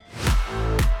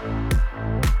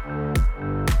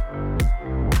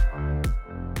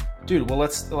Dude, well,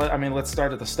 let's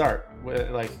start at the start.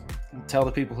 Like, tell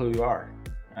the people who you are.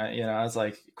 It's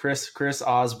like Chris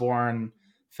Osborn,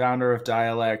 founder of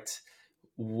Dialect.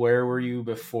 Where were you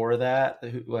before that?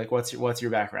 Like, what's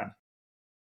your background?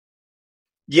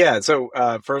 Yeah. So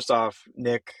first off,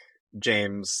 Nick,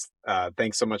 James,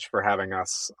 thanks so much for having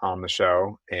us on the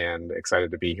show and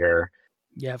excited to be here.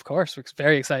 Yeah, of course. We're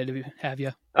very excited to have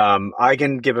you. I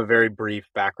can give a very brief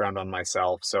background on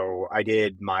myself. So I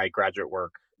did my graduate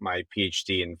work, my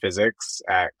PhD in physics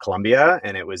at Columbia,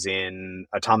 and it was in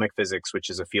atomic physics, which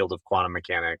is a field of quantum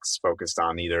mechanics focused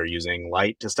on either using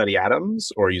light to study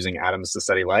atoms or using atoms to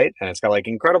study light. And it's got like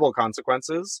incredible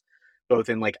consequences, both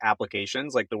in like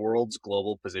applications, like the world's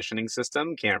global positioning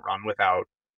system can't run without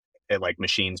like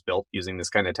machines built using this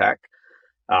kind of tech.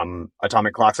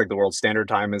 Atomic clocks, like the world standard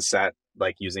time, is set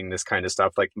like using this kind of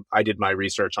stuff. Like I did my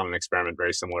research on an experiment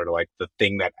very similar to like the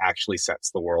thing that actually sets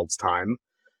the world's time.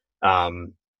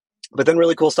 Um, but then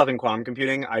really cool stuff in quantum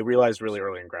computing. I realized really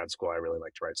early in grad school I really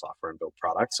liked to write software and build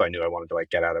products. So I knew I wanted to like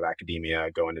get out of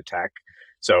academia, go into tech.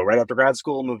 So right after grad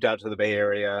school, moved out to the Bay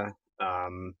Area.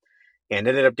 And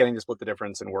ended up getting to split the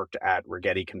difference and worked at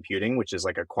Rigetti Computing, which is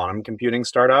like a quantum computing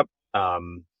startup.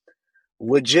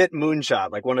 Legit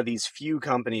moonshot, like one of these few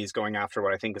companies going after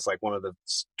what I think is like one of the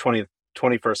 20th,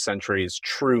 21st century's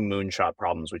true moonshot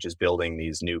problems, which is building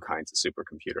these new kinds of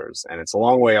supercomputers. And it's a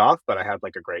long way off, but I had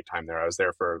like a great time there. I was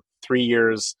there for 3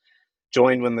 years,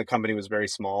 joined when the company was very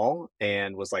small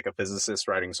and was like a physicist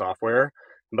writing software.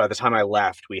 And by the time I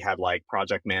left, we had like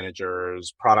project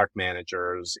managers, product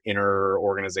managers, inner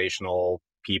organizational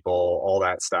people, all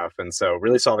that stuff. And so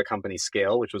really saw the company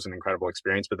scale, which was an incredible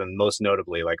experience. But then most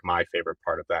notably, like my favorite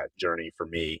part of that journey for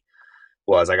me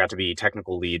was I got to be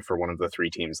technical lead for one of the three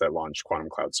teams that launched Quantum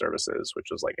Cloud Services, which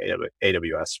was like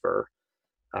AWS for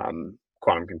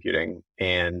quantum computing.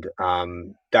 And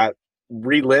that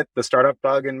relit the startup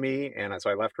bug in me. And so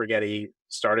I left Rigetti,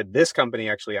 started this company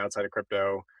actually outside of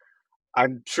crypto.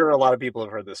 I'm sure a lot of people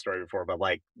have heard this story before, but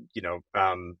like,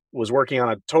 was working on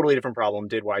a totally different problem,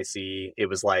 did YC. It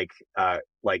was like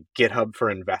GitHub for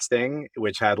investing,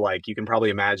 which had like, you can probably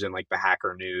imagine like the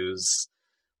Hacker News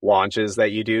launches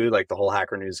that you do, like the whole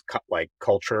Hacker News like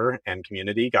culture and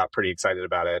community got pretty excited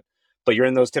about it. But you're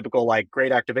in those typical like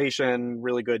great activation,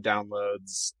 really good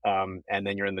downloads, and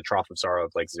then you're in the trough of sorrow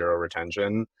of like zero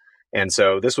retention. And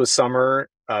so this was summer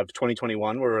of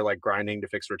 2021 where we were like grinding to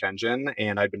fix retention,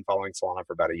 and I'd been following Solana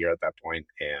for about a year at that point,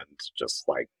 and just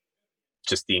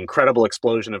the incredible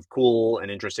explosion of cool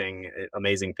and interesting,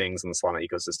 amazing things in the Solana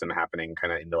ecosystem happening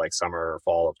kind of into like summer or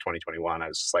fall of 2021. I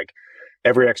was just like,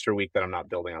 every extra week that I'm not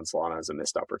building on Solana is a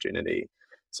missed opportunity.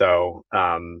 So,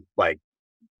 like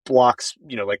blocks,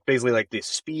 like basically like the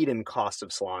speed and cost of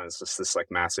Solana is just this like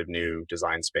massive new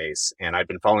design space. And I'd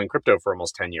been following crypto for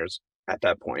almost 10 years at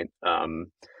that point.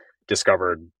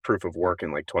 Discovered proof of work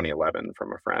in like 2011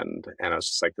 from a friend. And I was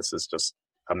just like, this is just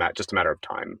a matter of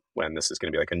time when this is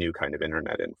going to be like a new kind of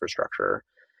internet infrastructure.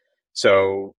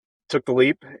 So took the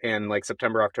leap and like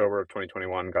September, October of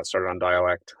 2021, got started on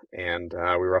Dialect, and we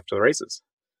were off to the races.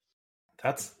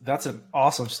 That's an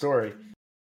awesome story.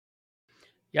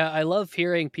 Yeah, I love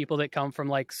hearing people that come from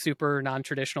like super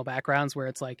non-traditional backgrounds where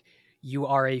it's like you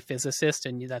are a physicist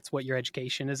and that's what your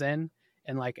education is in.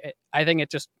 And like, I think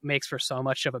it just makes for so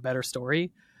much of a better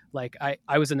story. Like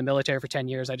I was in the military for 10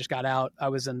 years. I just got out. I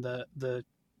was in the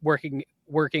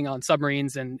working on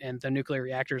submarines and the nuclear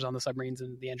reactors on the submarines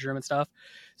and the engine room and stuff.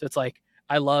 So it's like,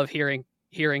 I love hearing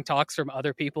talks from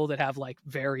other people that have like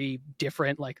very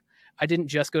different, like I didn't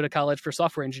just go to college for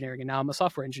software engineering and now I'm a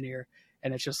software engineer.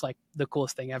 And it's just like the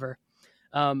coolest thing ever.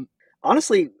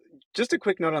 Honestly, just a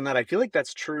quick note on that. I feel like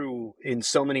that's true in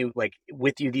so many, like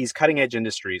with you, these cutting edge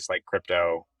industries like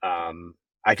crypto.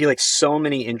 I feel like so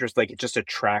many interest, like it just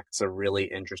attracts a really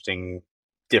interesting,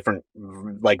 different,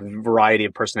 like variety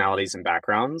of personalities and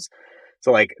backgrounds.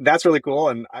 So like, that's really cool.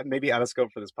 And maybe out of scope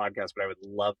for this podcast, but I would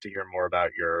love to hear more about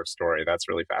your story. That's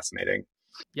really fascinating.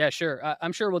 Yeah, sure.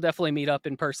 I'm sure we'll definitely meet up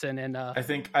in person. And I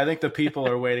think the people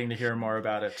are waiting to hear more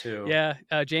about it too. Yeah,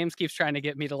 James keeps trying to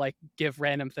get me to like give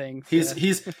random things.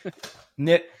 He's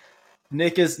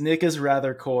Nick is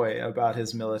rather coy about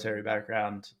his military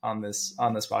background on this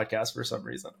podcast for some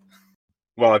reason.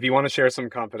 Well, if you want to share some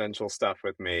confidential stuff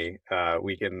with me,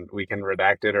 we can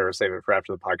redact it or save it for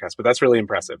after the podcast. But that's really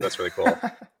impressive. That's really cool.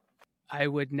 I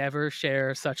would never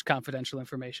share such confidential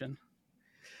information.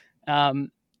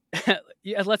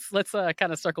 Yeah, let's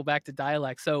kind of circle back to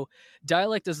Dialect. So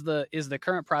Dialect is the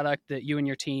current product that you and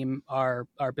your team are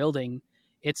building.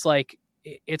 It's like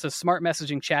it's a smart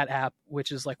messaging chat app,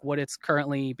 which is like what it's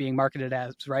currently being marketed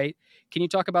as, right? Can you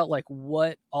talk about like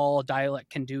what all Dialect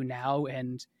can do now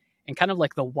and and kind of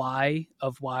like the why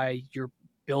of why you're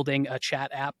building a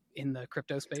chat app in the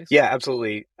crypto space? Yeah,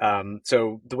 absolutely.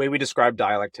 So the way we describe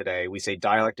Dialect today, we say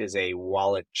Dialect is a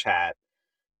wallet chat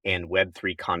and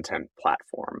Web3 content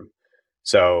platform.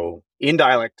 So in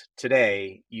Dialect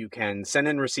today, you can send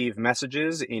and receive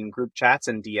messages in group chats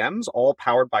and DMs, all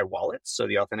powered by wallets. So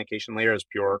the authentication layer is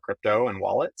pure crypto and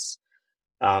wallets.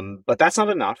 But that's not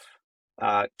enough.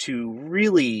 To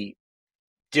really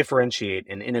differentiate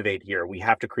and innovate here, we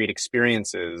have to create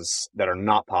experiences that are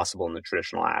not possible in the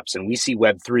traditional apps. And we see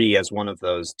Web3 as one of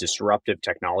those disruptive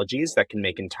technologies that can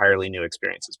make entirely new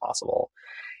experiences possible.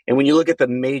 And when you look at the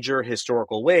major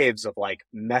historical waves of like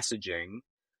messaging,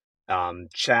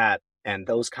 chat, and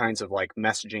those kinds of like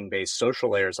messaging based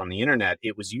social layers on the internet,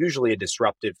 it was usually a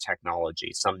disruptive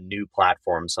technology, some new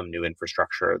platform, some new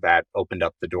infrastructure that opened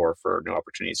up the door for new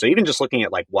opportunities. So even just looking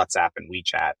at like WhatsApp and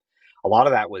WeChat, a lot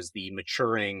of that was the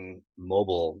maturing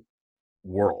mobile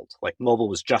world. Like mobile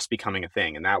was just becoming a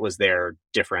thing, and that was their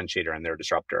differentiator and their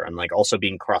disruptor, and like also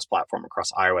being cross platform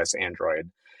across iOS,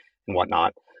 Android, and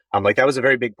whatnot. Like that was a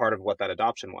very big part of what that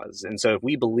adoption was. And so if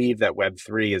we believe that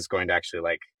Web3 is going to actually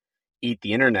like eat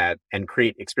the internet and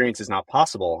create experiences not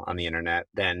possible on the internet,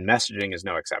 then messaging is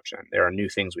no exception. There are new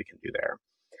things we can do there.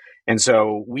 And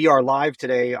so we are live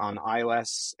today on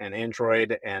iOS and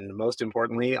Android, and most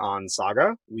importantly on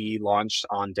Saga. We launched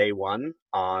on day one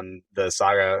on the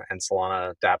Saga and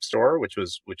Solana dApp store, which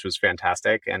was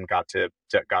fantastic, and got to.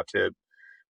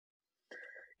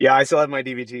 Yeah, I still have my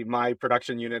DVT. My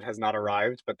production unit has not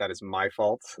arrived, but that is my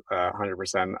fault,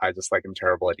 100%. I just like am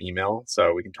terrible at email,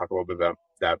 so we can talk a little bit about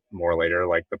that more later,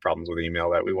 like the problems with email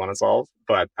that we want to solve.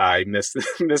 But I missed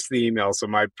the email, so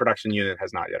my production unit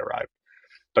has not yet arrived.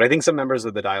 But I think some members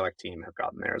of the Dialect team have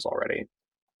gotten theirs already.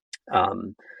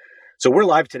 So we're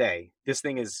live today. This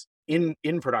thing is in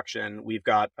production. We've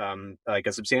got like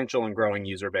a substantial and growing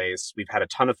user base. We've had a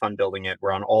ton of fun building it.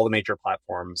 We're on all the major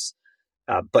platforms.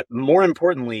 But more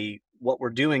importantly, what we're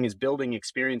doing is building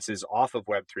experiences off of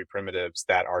Web3 primitives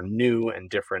that are new and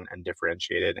different and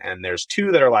differentiated. And there's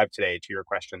two that are live today, to your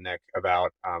question, Nick,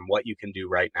 about what you can do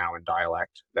right now in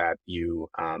Dialect that you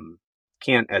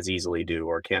can't as easily do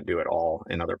or can't do at all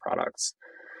in other products.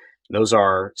 Those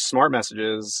are smart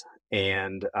messages,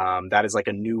 and that is like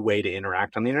a new way to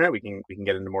interact on the internet. We can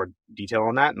get into more detail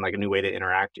on that, and like a new way to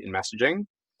interact in messaging.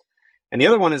 And the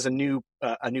other one is a new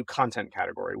content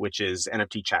category, which is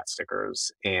NFT chat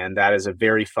stickers. And that is a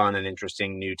very fun and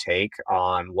interesting new take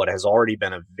on what has already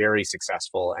been a very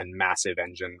successful and massive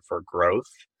engine for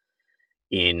growth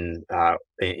in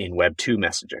Web2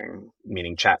 messaging,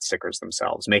 meaning chat stickers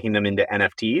themselves. Making them into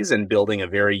NFTs and building a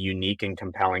very unique and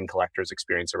compelling collector's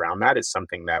experience around that is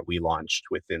something that we launched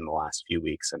within the last few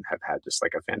weeks and have had just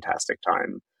like a fantastic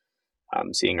time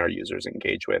seeing our users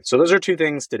engage with. So those are two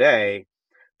things today.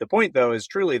 The point, though, is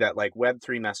truly that like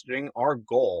Web3 messaging, our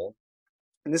goal,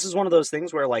 and this is one of those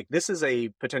things where like this is a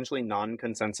potentially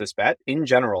non-consensus bet in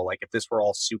general. Like if this were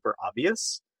all super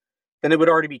obvious, then it would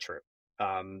already be true.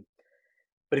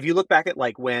 But if you look back at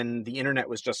like when the internet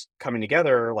was just coming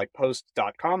together, like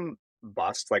post.com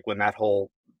bust, like when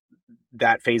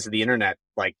that phase of the internet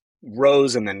like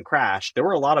rose and then crashed, there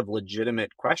were a lot of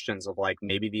legitimate questions of like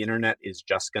maybe the internet is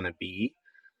just going to be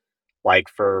like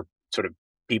for sort of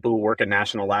people who work at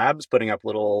national labs putting up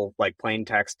little like plain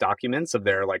text documents of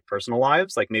their like personal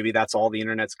lives. Like maybe that's all the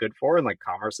internet's good for, and like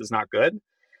commerce is not good.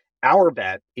 Our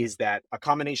bet is that a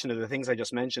combination of the things I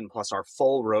just mentioned, plus our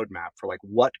full roadmap for like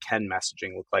what can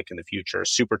messaging look like in the future,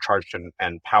 supercharged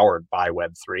and powered by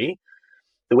Web3.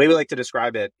 The way we like to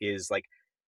describe it is like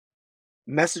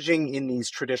messaging in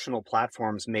these traditional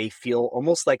platforms may feel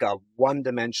almost like a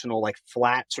one-dimensional, like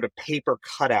flat sort of paper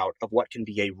cutout of what can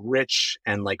be a rich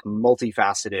and like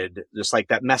multifaceted, just like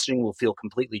that messaging will feel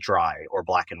completely dry or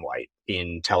black and white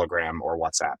in Telegram or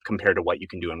WhatsApp compared to what you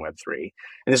can do in Web3.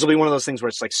 And this will be one of those things where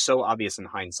it's like so obvious in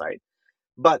hindsight.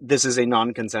 But this is a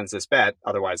non-consensus bet.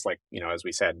 Otherwise, like, as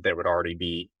we said, there would already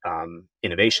be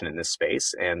innovation in this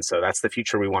space. And so that's the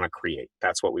future we want to create.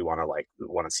 That's what we want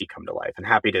to see come to life. And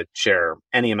happy to share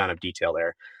any amount of detail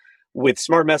there. With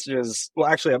smart messages, well,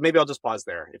 actually, maybe I'll just pause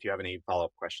there if you have any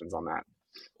follow-up questions on that.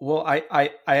 Well,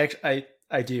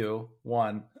 I do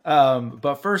one.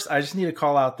 But first, I just need to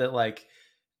call out that like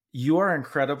you are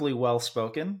incredibly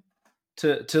well-spoken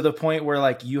to the point where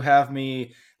like you have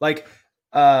me like.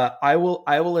 I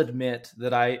will admit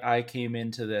that I came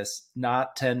into this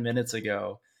not 10 minutes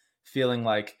ago feeling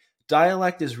like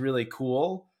Dialect is really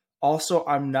cool. Also,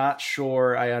 I'm not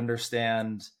sure I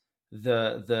understand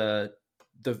the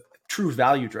true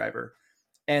value driver.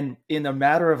 And in a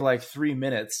matter of like 3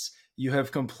 minutes, you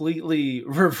have completely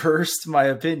reversed my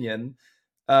opinion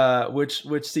which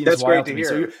seems That's great wild to to me.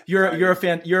 So hear.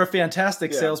 you're a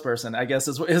fantastic Yeah. salesperson, I guess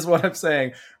is what I'm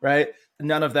saying, right?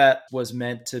 None of that was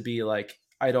meant to be like,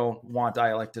 I don't want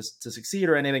Dialect to succeed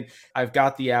or anything. I've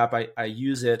got the app, I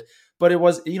use it, but it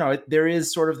was, there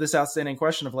is sort of this outstanding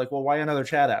question of like, well, why another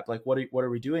chat app? Like, what are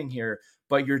we doing here?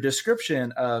 But your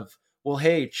description of, well,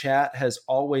 hey, chat has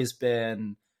always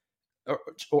been,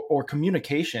 or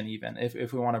communication, even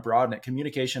if we want to broaden it,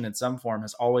 communication in some form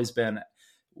has always been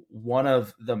one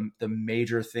of the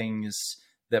major things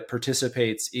that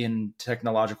participates in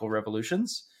technological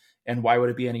revolutions. And why would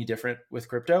it be any different with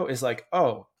crypto? Is like,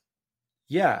 oh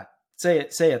yeah, say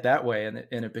it that way, and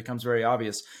it becomes very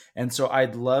obvious. And so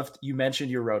I'd love, you mentioned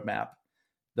your roadmap,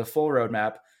 the full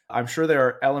roadmap. I'm sure there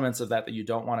are elements of that you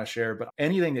don't want to share, but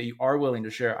anything that you are willing to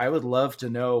share, I would love to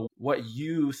know what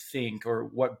you think or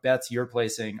what bets you're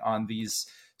placing on these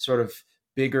sort of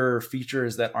bigger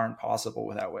features that aren't possible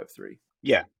without Web3.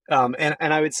 Yeah. And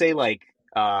I would say like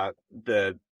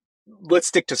let's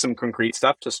stick to some concrete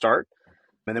stuff to start.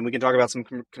 And then we can talk about some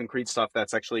concrete stuff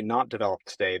that's actually not developed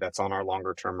today that's on our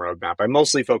longer term roadmap. I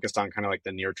mostly focused on kind of like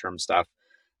the near term stuff.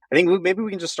 I think maybe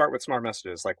we can just start with smart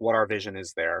messages, like what our vision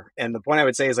is there. And the point I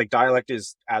would say is like Dialect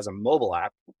is, as a mobile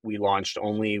app, we launched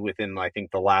only within, I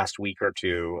think, the last week or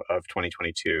two of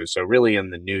 2022. So really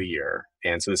in the new year.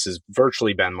 And so this has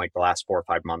virtually been like the last 4 or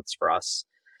 5 months for us.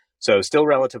 So still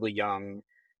relatively young.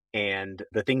 And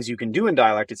the things you can do in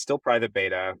Dialect, it's still private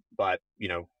beta, but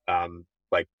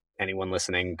like anyone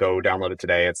listening, go download it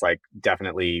today. It's like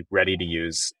definitely ready to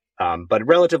use. But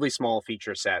relatively small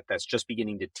feature set that's just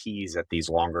beginning to tease at these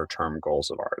longer term goals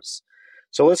of ours.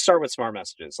 So let's start with smart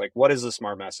messages. Like, what is a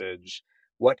smart message?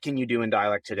 What can you do in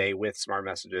Dialect today with smart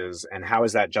messages? And how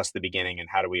is that just the beginning? And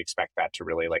how do we expect that to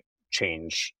really like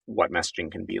change what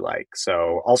messaging can be like?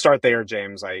 So I'll start there,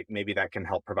 James. Maybe that can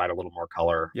help provide a little more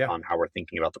color on how we're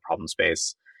thinking about the problem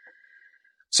space.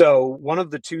 So one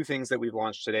of the two things that we've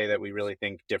launched today that we really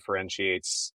think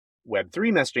differentiates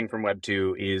Web3 messaging from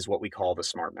Web2 is what we call the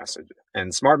smart message.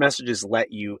 And smart messages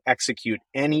let you execute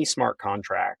any smart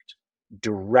contract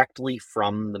directly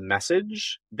from the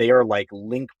message. They are like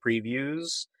link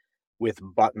previews with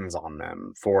buttons on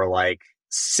them for like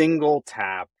single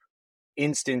tap,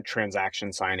 instant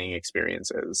transaction signing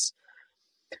experiences.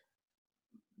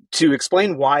 To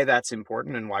explain why that's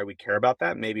important and why we care about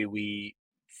that, maybe we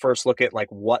first look at like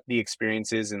what the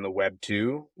experience is in the Web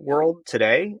 2 world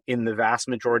today in the vast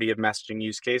majority of messaging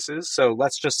use cases. So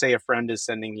let's just say a friend is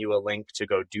sending you a link to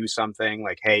go do something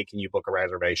like, hey, can you book a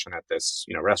reservation at this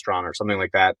restaurant or something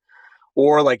like that?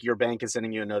 Or like your bank is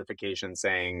sending you a notification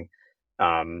saying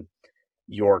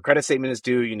your credit statement is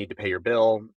due, you need to pay your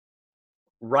bill.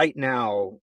 Right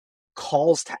now,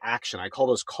 calls to action, I call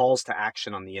those calls to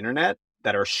action on the internet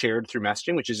that are shared through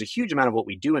messaging, which is a huge amount of what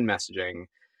we do in messaging,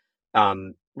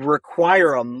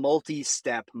 require a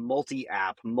multi-step,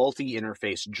 multi-app,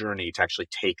 multi-interface journey to actually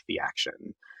take the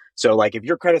action. So like if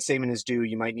your credit statement is due,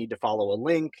 you might need to follow a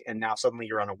link, and now suddenly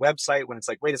you're on a website when it's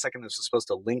like, wait a second, this was supposed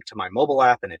to link to my mobile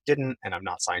app and it didn't, and I'm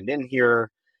not signed in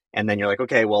here. And then you're like,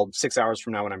 okay, well, 6 hours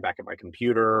from now when I'm back at my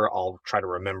computer, I'll try to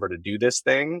remember to do this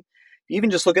thing. Even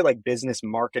just look at like business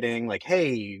marketing, like,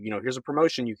 hey, here's a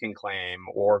promotion you can claim,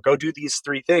 or go do these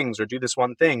 3 things, or do this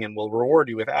one thing and we'll reward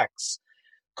you with X.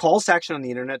 Calls to action on the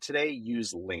internet today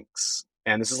use links.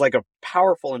 And this is like a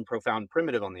powerful and profound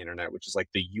primitive on the internet, which is like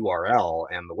the URL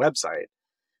and the website.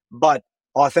 But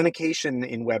authentication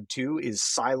in Web 2 is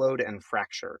siloed and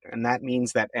fractured. And that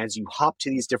means that as you hop to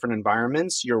these different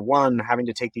environments, you're one, having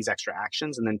to take these extra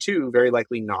actions, and then two, very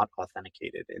likely not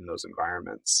authenticated in those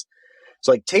environments.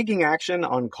 So like taking action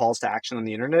on calls to action on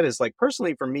the internet is like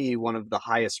personally for me one of the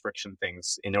highest friction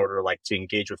things in order like to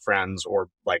engage with friends or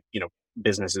like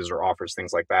businesses or offers,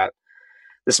 things like that.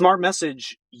 The smart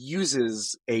message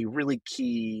uses a really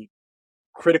key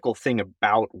critical thing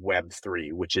about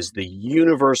Web3, which is the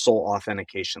universal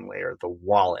authentication layer, the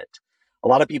wallet. A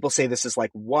lot of people say this is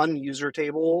like one user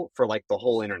table for like the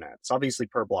whole internet. It's obviously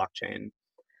per blockchain.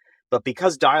 But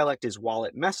because Dialect is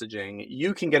wallet messaging,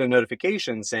 you can get a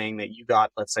notification saying that you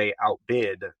got, let's say,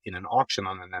 outbid in an auction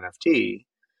on an NFT.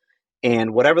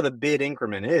 And whatever the bid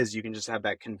increment is, you can just have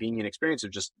that convenient experience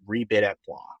of just rebid at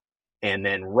blah. And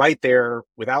then right there,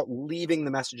 without leaving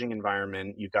the messaging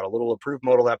environment, you've got a little approve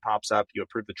modal that pops up, you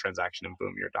approve the transaction, and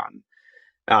boom, you're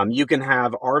done. You can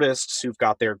have artists who've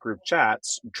got their group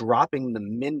chats dropping the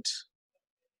mint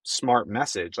smart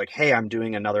message, like, hey, I'm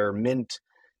doing another mint.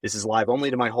 This is live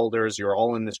only to my holders. You're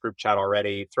all in this group chat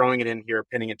already. Throwing it in here,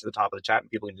 pinning it to the top of the chat,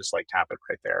 and people can just like tap it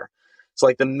right there. So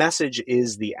like the message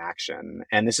is the action.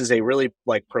 And this is a really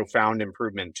like profound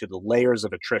improvement to the layers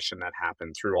of attrition that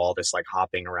happen through all this like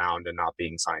hopping around and not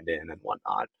being signed in and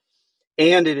whatnot.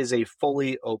 And it is a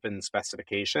fully open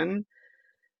specification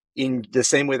in the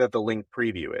same way that the link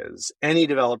preview is. Any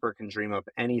developer can dream up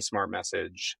any smart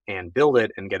message and build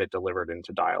it and get it delivered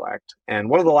into Dialect. And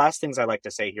one of the last things I like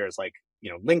to say here is like,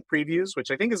 link previews, which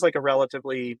I think is like a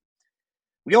relatively,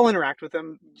 we all interact with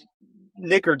them.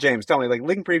 Nick or James, tell me, like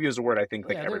link preview is a word I think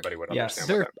like everybody would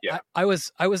understand. Yeah, I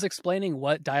was explaining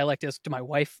what Dialect is to my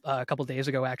wife a couple days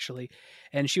ago actually,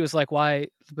 and she was like, "Why?"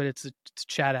 But it's a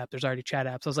chat app. There's already chat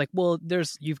apps. I was like, "Well,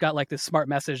 you've got like this smart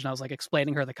message," and I was like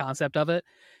explaining her the concept of it,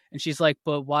 and she's like,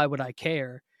 "But why would I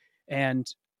care?"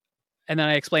 And then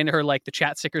I explained to her like the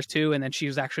chat stickers too, and then she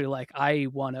was actually like, "I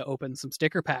want to open some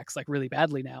sticker packs like really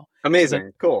badly now."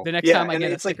 Amazing, so cool. The next time I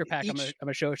get a sticker pack, I'm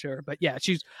gonna show it to her. But yeah,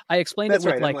 I explained it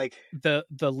with like the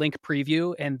link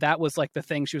preview, and that was like the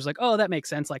thing. She was like, "Oh, that makes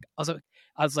sense." Like I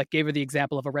was like gave her the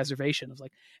example of a reservation. I was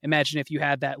like, imagine if you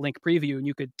had that link preview and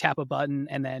you could tap a button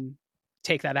and then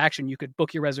take that action, you could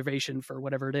book your reservation for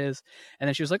whatever it is. And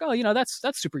then she was like, "Oh, that's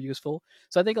super useful."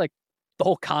 So I think like the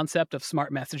whole concept of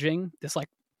smart messaging, this like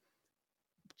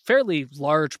fairly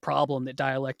large problem that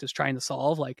Dialect is trying to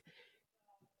solve, like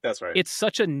that's right, it's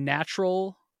such a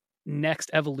natural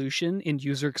next evolution in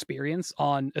user experience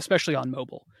especially on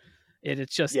mobile.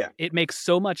 It's just it makes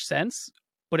so much sense,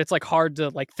 but it's like hard to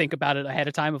like think about it ahead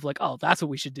of time of like, oh, that's what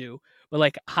we should do. But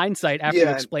like hindsight, after you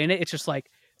explain it, it's just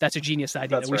like that's a genius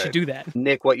idea that we should do that.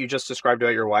 Nick, what you just described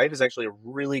about your wife is actually a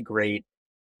really great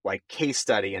like case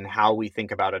study in how we think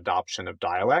about adoption of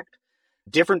Dialect.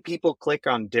 Different people click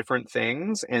on different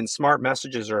things, and smart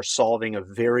messages are solving a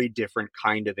very different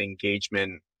kind of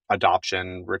engagement,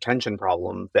 adoption, retention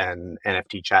problem than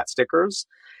NFT chat stickers.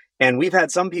 And we've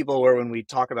had some people where when we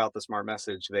talk about the smart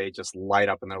message, they just light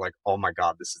up and they're like, "Oh my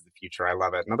God, this is the future. I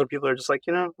love it." And other people are just like,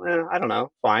 I don't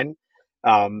know, fine.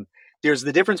 There's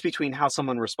the difference between how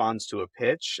someone responds to a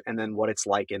pitch and then what it's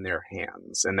like in their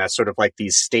hands. And that's sort of like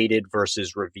these stated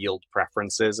versus revealed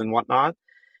preferences and whatnot.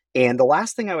 And the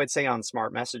last thing I would say on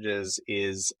smart messages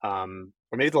is, or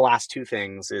maybe the last two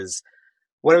things is,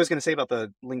 what I was going to say about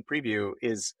the link preview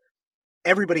is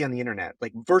everybody on the internet,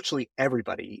 like virtually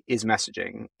everybody is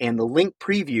messaging. And the link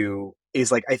preview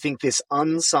is like, I think this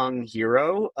unsung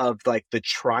hero of like the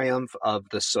triumph of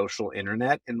the social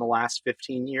internet in the last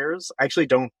 15 years. I actually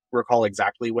don't recall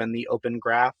exactly when the Open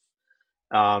Graph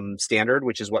standard,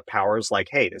 which is what powers like,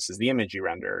 hey, this is the image you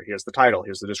render, here's the title,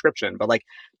 here's the description. But like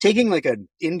taking like an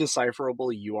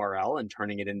indecipherable URL and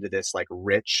turning it into this like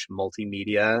rich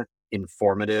multimedia,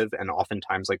 informative, and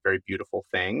oftentimes like very beautiful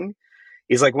thing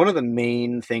is like one of the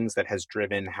main things that has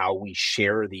driven how we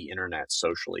share the internet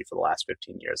socially for the last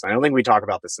 15 years. I don't think we talk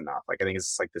about this enough. Like I think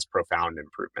it's like this profound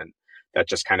improvement that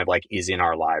just kind of like is in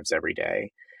our lives every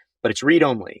day, but it's read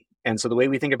only. And so the way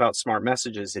we think about smart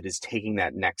messages, it is taking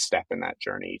that next step in that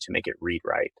journey to make it read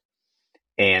right.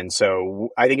 And so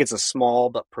I think it's a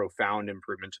small but profound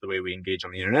improvement to the way we engage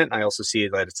on the internet. And I also see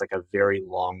that it's like a very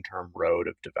long-term road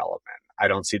of development. I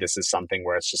don't see this as something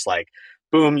where it's just like,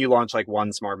 boom, you launch like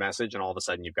one smart message and all of a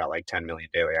sudden you've got like 10 million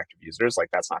daily active users. Like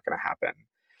that's not going to happen.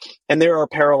 And there are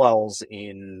parallels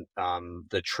in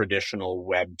the traditional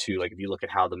web too. Like if you look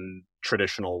at how the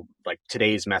traditional, like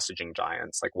today's messaging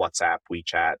giants, like WhatsApp,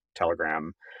 WeChat,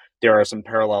 Telegram, there are some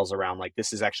parallels around like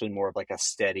this is actually more of like a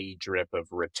steady drip of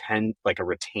like a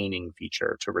retaining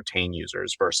feature to retain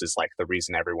users versus like the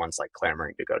reason everyone's like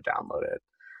clamoring to go download it.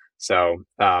 So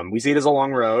we see it as a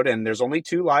long road, and there's only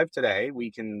 2 live today.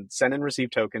 We can send and receive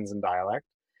tokens in Dialect,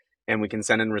 and we can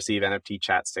send and receive NFT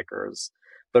chat stickers.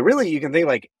 But really, you can think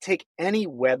like take any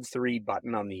Web3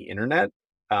 button on the internet,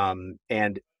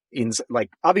 and in like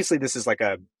obviously this is like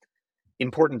a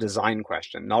important design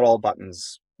question. Not all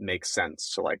buttons make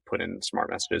sense to like put in smart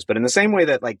messages, but in the same way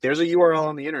that like there's a URL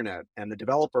on the internet, and the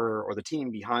developer or the team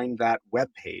behind that web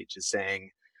page is saying,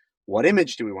 what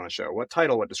image do we want to show? What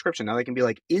title? What description? Now they can be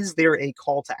like, is there a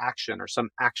call to action or some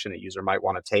action a user might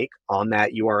want to take on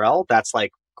that URL? That's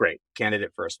like great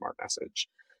candidate for a smart message.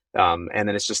 And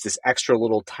then it's just this extra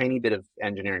little tiny bit of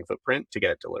engineering footprint to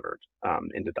get it delivered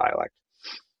into Dialect.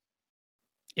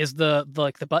 Is the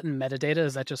button metadata,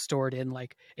 is that just stored in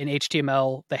like in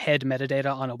HTML, the head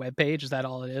metadata on a web page? Is that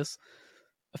all it is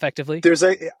effectively? There's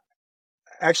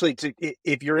actually,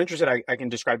 if you're interested, I can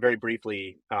describe very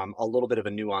briefly a little bit of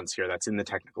a nuance here that's in the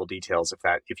technical details.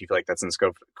 If you feel like that's in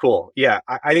scope, cool. Yeah,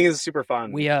 I think it's super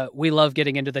fun. We love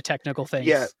getting into the technical things.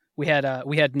 Yeah, we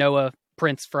had Noah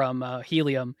Prince from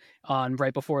Helium on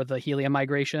right before the Helium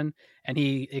migration, and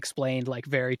he explained like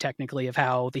very technically of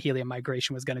how the Helium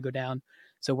migration was going to go down.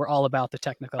 So we're all about the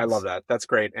technicals. I love that. That's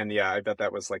great. And yeah, I bet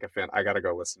that was like a fan. I got to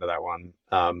go listen to that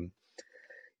one.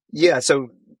 Yeah, so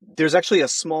there's actually a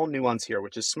small nuance here,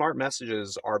 which is smart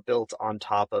messages are built on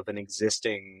top of an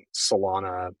existing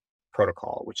Solana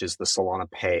protocol, which is the Solana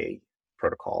Pay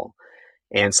protocol.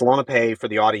 And Solana Pay, for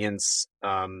the audience,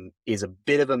 is a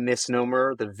bit of a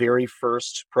misnomer. The very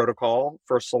first protocol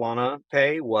for Solana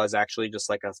Pay was actually just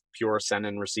like a pure send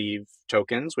and receive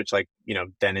tokens, which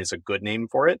then is a good name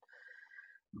for it.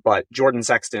 But Jordan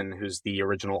Sexton, who's the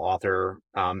original author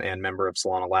and member of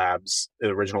Solana Labs, the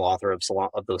original author of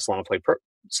the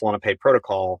Solana Pay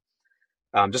protocol,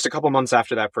 just a couple months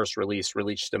after that first release,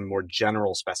 released a more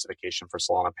general specification for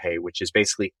Solana Pay, which is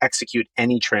basically execute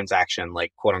any transaction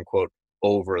like quote unquote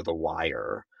over the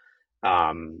wire.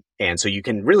 And so you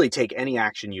can really take any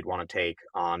action you'd want to take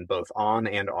on both on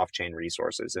and off chain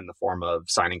resources in the form of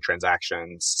signing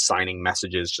transactions, signing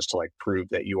messages just to like prove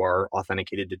that you are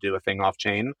authenticated to do a thing off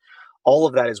chain. All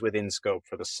of that is within scope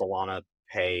for the Solana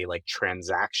Pay like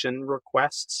transaction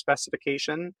request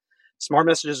specification. Smart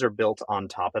messages are built on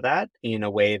top of that in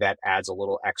a way that adds a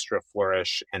little extra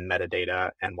flourish and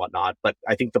metadata and whatnot. But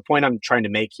I think the point I'm trying to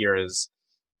make here is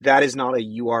that is not a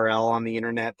URL on the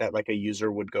internet that like a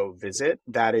user would go visit.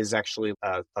 That is actually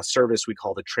a service we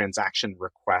call the transaction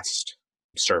request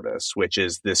service, which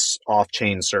is this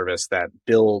off-chain service that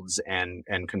builds and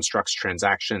constructs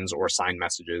transactions or sign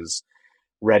messages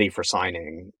ready for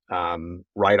signing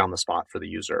right on the spot for the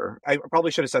user. I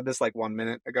probably should have said this like 1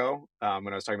 minute ago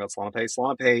when I was talking about Solana Pay.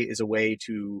 Solana Pay is a way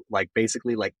to like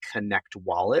basically like connect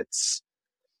wallets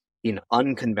in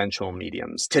unconventional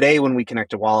mediums. Today, when we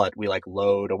connect a wallet, we like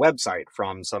load a website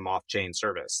from some off-chain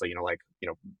service. So,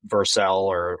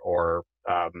 Vercel or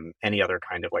any other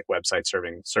kind of like website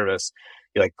serving service.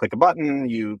 You like click a button,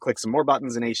 you click some more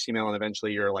buttons in HTML, and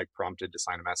eventually you're like prompted to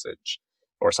sign a message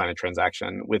or sign a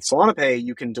transaction. With Solana Pay,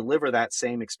 you can deliver that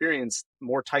same experience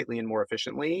more tightly and more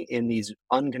efficiently in these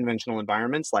unconventional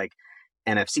environments like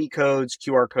NFC codes,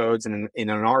 QR codes, and in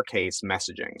our case,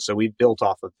 messaging. So we've built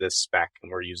off of this spec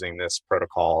and we're using this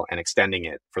protocol and extending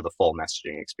it for the full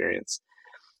messaging experience.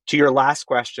 To your last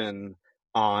question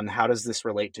on how does this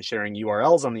relate to sharing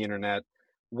URLs on the internet,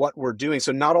 what we're doing,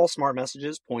 so not all smart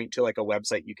messages point to like a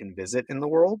website you can visit in the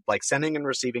world. Like sending and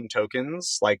receiving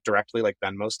tokens, like directly like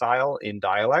Venmo style in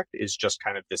Dialect is just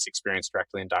kind of this experience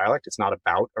directly in Dialect. It's not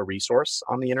about a resource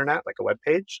on the internet, like a web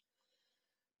page.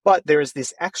 But there is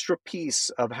this extra piece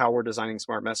of how we're designing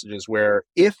smart messages where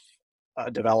if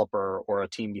a developer or a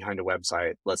team behind a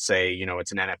website, let's say,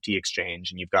 it's an NFT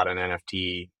exchange and you've got an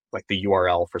NFT, like the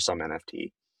URL for some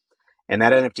NFT, and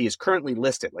that NFT is currently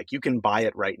listed, like you can buy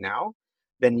it right now,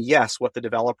 then yes, what the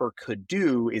developer could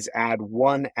do is add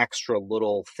one extra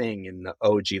little thing in the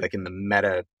OG, like in the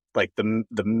meta, like the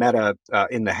meta,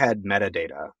 in the head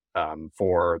metadata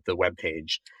for the web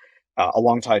page.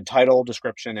 Alongside title,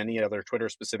 description, any other Twitter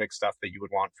specific stuff that you would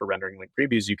want for rendering link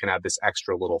previews, you can add this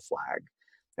extra little flag.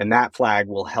 And that flag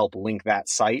will help link that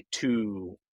site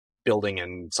to building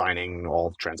and signing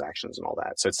all transactions and all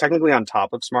that. So it's technically on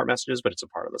top of smart messages, but it's a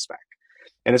part of the spec.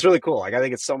 And it's really cool. Like I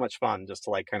think it's so much fun just to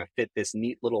like kind of fit this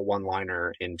neat little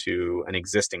one-liner into an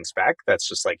existing spec that's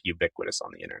just like ubiquitous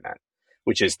on the internet,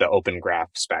 which is the open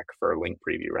graph spec for link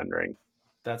preview rendering.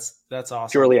 That's awesome.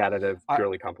 Purely additive,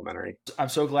 purely complementary. I'm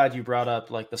so glad you brought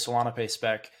up like the Solana Pay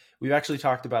spec. We've actually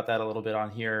talked about that a little bit on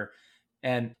here.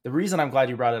 And the reason I'm glad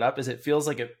you brought it up is it feels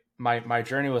like my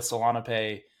journey with Solana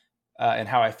Pay and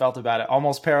how I felt about it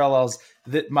almost parallels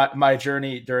my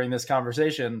journey during this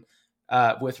conversation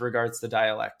with regards to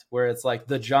Dialect, where it's like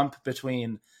the jump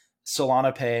between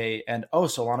Solana Pay and,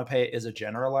 Solana Pay is a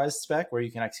generalized spec where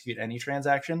you can execute any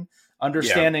transaction,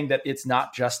 understanding that it's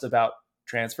not just about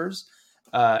transfers.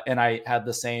 And I had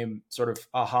the same sort of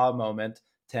aha moment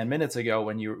 10 minutes ago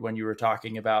when you were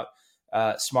talking about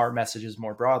smart messages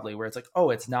more broadly, where it's like,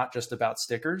 it's not just about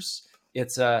stickers.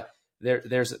 It's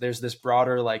there's this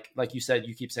broader, like you said,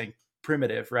 you keep saying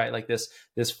primitive, right? Like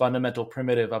this fundamental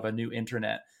primitive of a new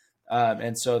internet.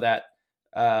 And so that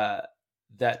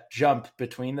jump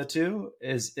between the two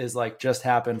is like just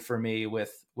happened for me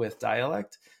with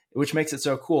Dialect, which makes it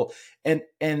so cool.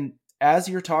 And as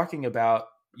you're talking about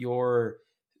your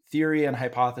theory and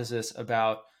hypothesis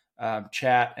about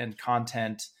chat and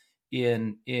content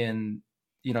in the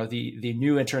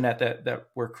new internet that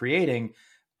we're creating,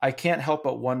 I can't help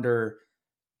but wonder.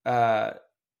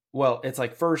 Well, it's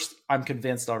like, first, I'm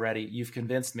convinced already. You've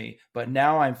convinced me, but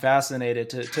now I'm fascinated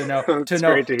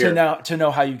to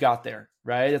know how you got there.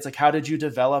 Right? It's like, how did you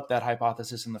develop that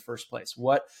hypothesis in the first place?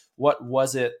 What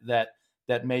was it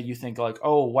that made you think like,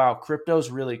 oh wow, crypto's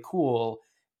really cool,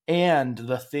 And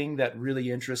the thing that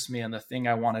really interests me and the thing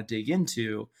I want to dig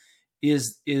into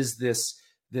is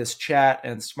this chat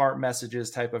and smart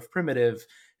messages type of primitive.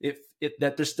 If it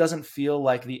that just doesn't feel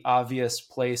like the obvious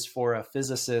place for a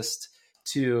physicist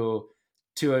to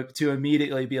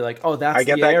immediately be like, oh, I that's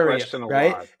get the that area, question a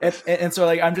right? lot. And so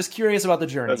like I'm just curious about the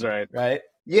That's journey, right. right?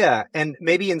 Yeah, and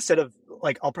maybe instead of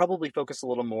like, I'll probably focus a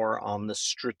little more on the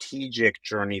strategic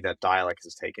journey that Dialect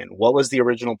has taken. What was the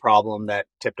original problem that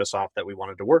tipped us off that we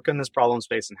wanted to work in this problem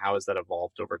space, and how has that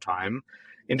evolved over time?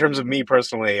 In terms of me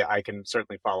personally, I can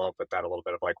certainly follow up with that a little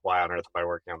bit of like, why on earth am I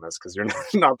working on this? Because you're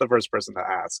not the first person to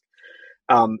ask.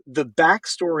 The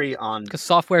backstory on Because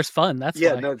software's fun. That's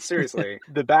yeah, why. no, seriously,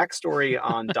 the backstory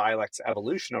on Dialect's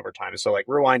evolution over time. So like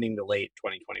rewinding to late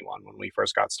 2021 when we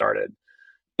first got started.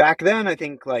 Back then, I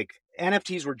think like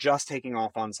NFTs were just taking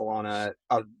off on Solana.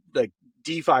 Like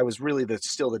DeFi was really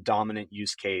still the dominant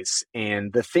use case.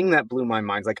 And the thing that blew my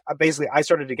mind, like basically I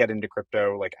started to get into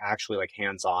crypto, like actually like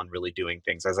hands-on really doing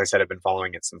things. As I said, I've been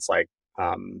following it since like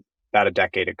about a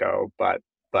decade ago, but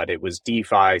it was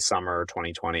DeFi summer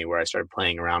 2020 where I started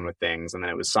playing around with things. And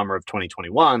then it was summer of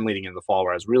 2021 leading into the fall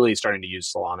where I was really starting to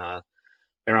use Solana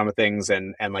around with things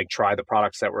and like try the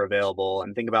products that were available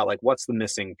and think about like what's the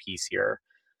missing piece here.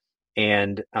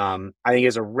 And I think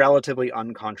it's a relatively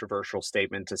uncontroversial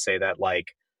statement to say that, like,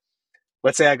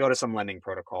 let's say I go to some lending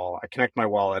protocol, I connect my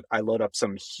wallet, I load up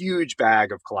some huge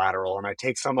bag of collateral, and I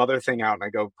take some other thing out and I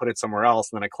go put it somewhere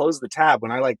else, and then I close the tab.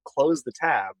 When I like close the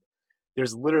tab,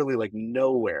 there's literally like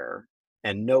nowhere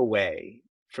and no way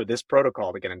for this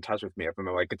protocol to get in touch with me if I'm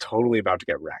like totally about to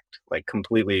get wrecked, like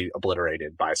completely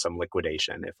obliterated by some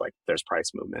liquidation if like there's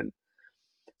price movement.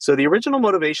 So the original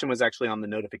motivation was actually on the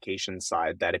notification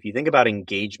side, that if you think about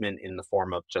engagement in the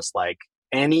form of just like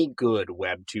any good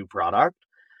Web 2 product,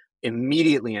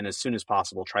 immediately and as soon as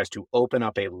possible tries to open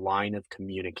up a line of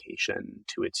communication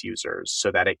to its users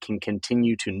so that it can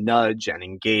continue to nudge and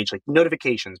engage, like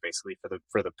notifications basically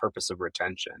for the purpose of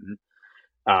retention.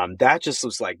 That just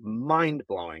was like mind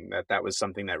blowing that was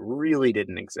something that really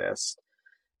didn't exist.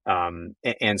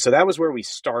 And so that was where we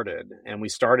started. And we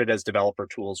started as developer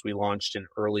tools. We launched in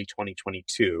early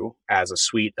 2022 as a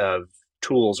suite of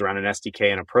tools around an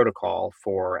SDK and a protocol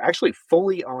for actually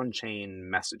fully on-chain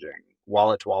messaging,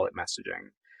 wallet-to-wallet messaging.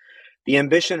 The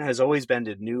ambition has always been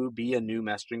to be a new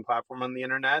messaging platform on the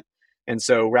internet. And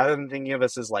so rather than thinking of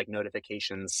us as like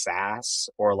notification SaaS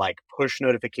or like push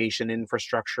notification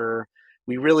infrastructure,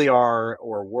 we really are,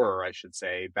 or were, I should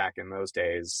say, back in those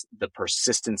days, the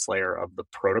persistence layer of the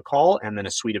protocol, and then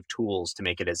a suite of tools to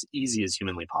make it as easy as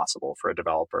humanly possible for a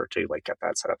developer to like get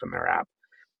that set up in their app.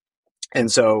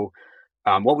 And so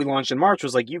what we launched in March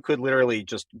was like you could literally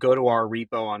just go to our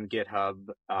repo on GitHub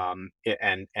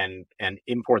and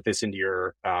import this into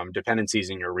your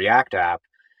dependencies in your React app,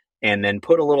 and then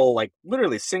put a little like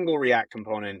literally single React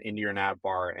component into your nav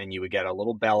bar, and you would get a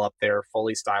little bell up there,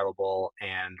 fully stylable.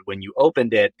 And when you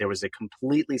opened it, there was a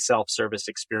completely self-service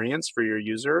experience for your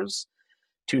users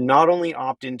to not only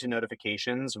opt into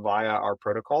notifications via our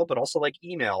protocol, but also like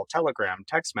email, Telegram,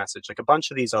 text message, like a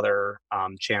bunch of these other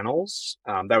channels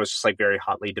that was just like very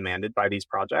hotly demanded by these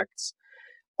projects.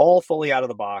 All fully out of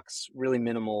the box, really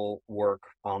minimal work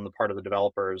on the part of the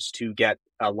developers to get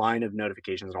a line of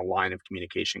notifications and a line of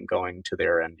communication going to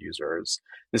their end users.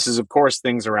 This is, of course,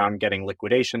 things around getting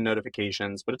liquidation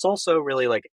notifications, but it's also really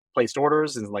like placed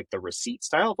orders and like the receipt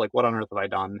style of like, what on earth have I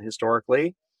done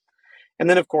historically? And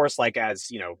then, of course, like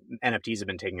as you know, NFTs have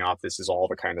been taking off. This is all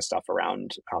the kind of stuff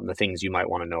around the things you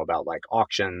might want to know about, like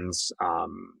auctions,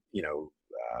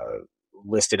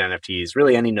 listed NFTs,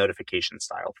 really any notification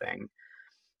style thing.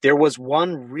 There was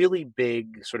one really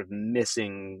big sort of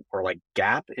missing or like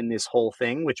gap in this whole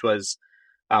thing, which was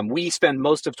we spend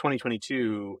most of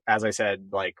 2022, as I said,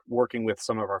 like working with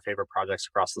some of our favorite projects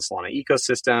across the Solana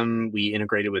ecosystem. We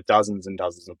integrated with dozens and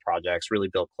dozens of projects, really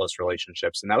built close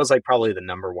relationships. And that was like probably the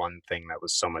number one thing that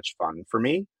was so much fun for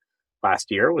me last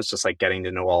year, was just like getting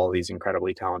to know all of these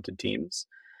incredibly talented teams.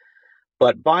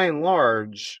 But by and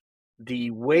large,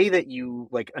 the way that you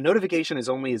like a notification is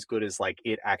only as good as like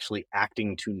it actually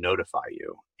acting to notify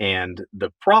you. And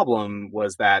the problem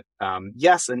was that,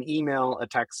 yes, an email, a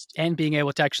text, and being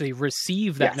able to actually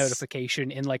receive that yes,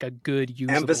 notification in like a good,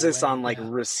 usable emphasis way. on like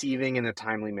receiving in a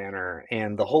timely manner.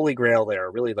 And the holy grail there,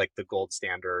 really like the gold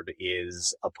standard,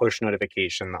 is a push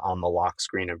notification on the lock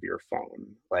screen of your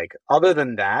phone. Like other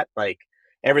than that, like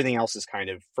everything else is kind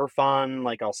of for fun.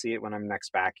 Like I'll see it when I'm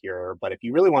next back here. But if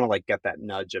you really want to like get that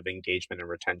nudge of engagement and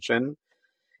retention,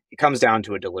 it comes down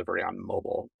to a delivery on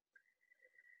mobile.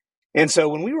 And so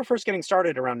when we were first getting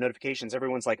started around notifications,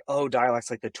 everyone's like, oh,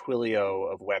 Dialect's like the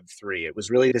Twilio of Web3. It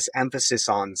was really this emphasis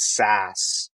on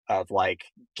SaaS of like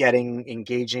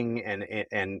engaging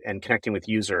and connecting with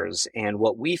users. And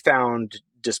what we found,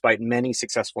 despite many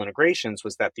successful integrations,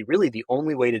 was that the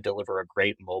only way to deliver a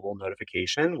great mobile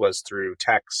notification was through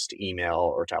text, email,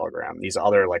 or Telegram, these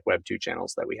other like Web 2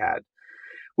 channels that we had,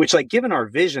 which, like, given our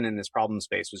vision in this problem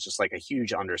space, was just like a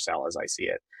huge undersell as I see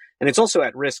it. And it's also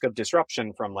at risk of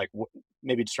disruption from like,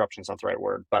 maybe disruption is not the right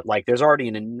word, but like there's already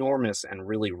an enormous and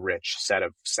really rich set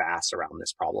of SaaS around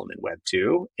this problem in Web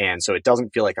 2. And so it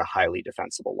doesn't feel like a highly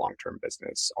defensible long-term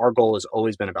business. Our goal has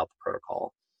always been about the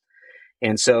protocol.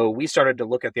 And so we started to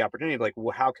look at the opportunity of like,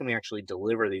 well, how can we actually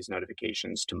deliver these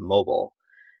notifications to mobile?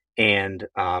 And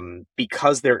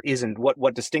because there isn't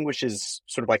what distinguishes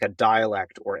sort of like a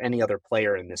Dialect or any other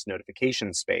player in this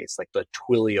notification space, like the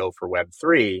Twilio for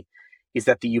Web3, is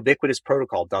that the ubiquitous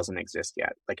protocol doesn't exist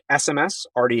yet. Like SMS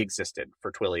already existed for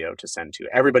Twilio to send to.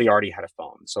 Everybody already had a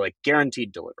phone. So like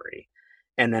guaranteed delivery.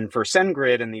 And then for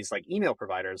SendGrid and these like email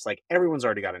providers, like everyone's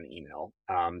already got an email.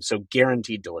 So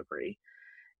guaranteed delivery.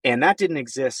 And that didn't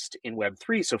exist in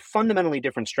Web3. So fundamentally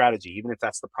different strategy, even if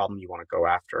that's the problem you want to go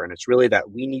after. And it's really that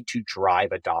we need to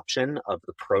drive adoption of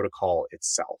the protocol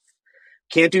itself.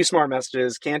 Can't do smart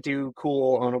messages, can't do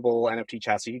cool, ownable NFT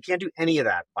chassis. You can't do any of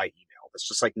that by email. That's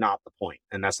just like not the point.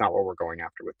 And that's not what we're going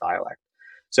after with Dialect.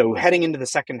 So heading into the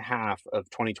second half of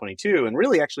 2022, and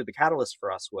really actually the catalyst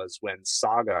for us was when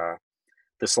Saga,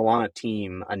 the Solana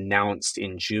team, announced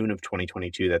in June of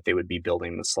 2022 that they would be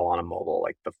building the Solana mobile,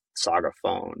 like the Saga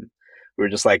phone. We were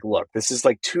just like, look, this is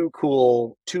like too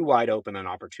cool, too wide open an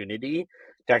opportunity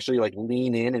to actually like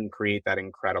lean in and create that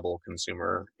incredible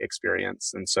consumer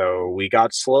experience. And so we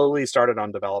got slowly started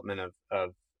on development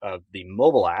of the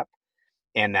mobile app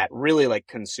and that really like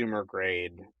consumer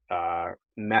grade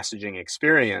messaging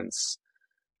experience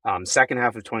second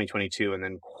half of 2022, and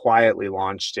then quietly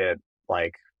launched it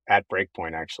like at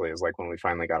Breakpoint, actually, is like when we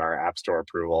finally got our App Store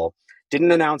approval.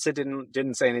 Didn't announce it,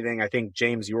 didn't say anything. I think,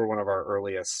 James, you were one of our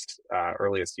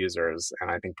earliest users,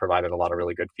 and I think provided a lot of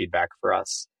really good feedback for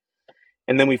us.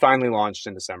 And then we finally launched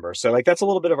in December. So like that's a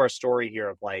little bit of our story here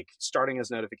of like starting as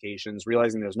notifications,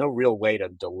 realizing there's no real way to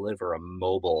deliver a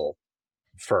mobile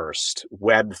first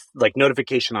web, like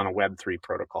notification on a Web3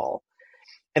 protocol.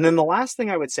 And then the last thing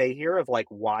I would say here of like,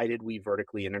 why did we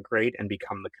vertically integrate and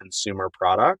become the consumer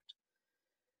product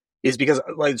is because,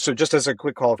 like, so just as a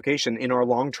quick qualification, in our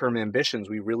long-term ambitions,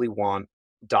 we really want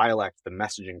Dialect, the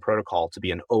messaging protocol, to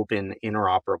be an open,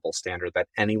 interoperable standard that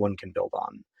anyone can build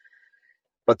on.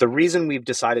 But the reason we've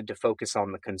decided to focus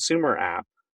on the consumer app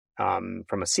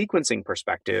from a sequencing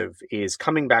perspective is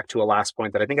coming back to a last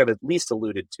point that I think I've at least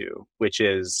alluded to, which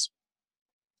is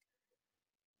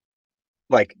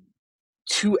like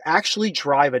to actually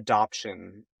drive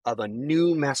adoption of a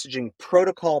new messaging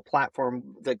protocol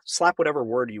platform, like slap whatever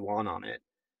word you want on it.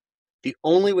 The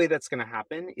only way that's going to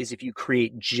happen is if you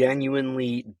create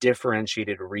genuinely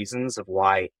differentiated reasons of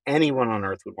why anyone on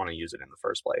earth would want to use it in the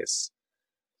first place.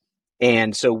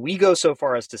 And so we go so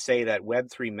far as to say that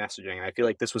Web3 messaging, and I feel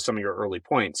like this was some of your early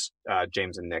points,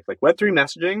 James and Nick, like Web3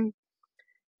 messaging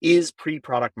is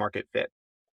pre-product market fit.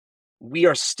 We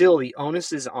are still, the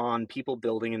onus is on people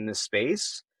building in this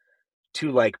space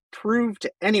to like prove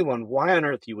to anyone why on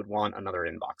earth you would want another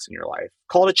inbox in your life.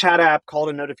 Call it a chat app, call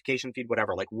it a notification feed,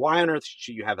 whatever. Like why on earth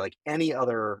should you have like any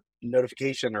other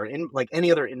notification or like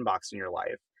any other inbox in your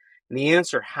life? And the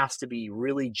answer has to be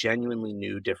really genuinely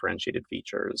new differentiated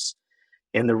features.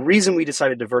 And the reason we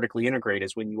decided to vertically integrate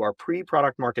is when you are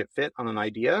pre-product market fit on an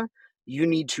idea, you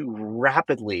need to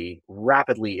rapidly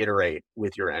iterate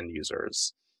with your end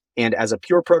users. And as a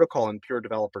pure protocol and pure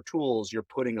developer tools, you're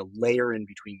putting a layer in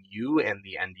between you and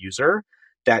the end user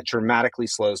that dramatically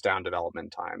slows down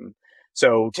development time.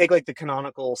 So take like the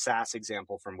canonical SaaS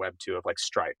example from Web 2 of like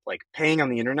Stripe. Like paying on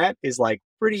the internet is like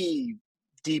pretty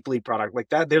deeply product like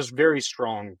that. There's very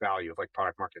strong value of like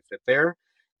product market fit there.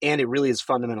 And it really is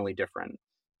fundamentally different.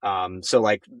 So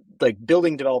like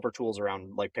building developer tools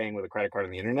around like paying with a credit card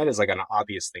on the internet is like an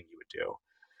obvious thing you would do.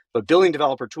 But building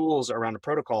developer tools around a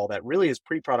protocol that really is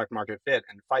pre-product market fit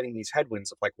and fighting these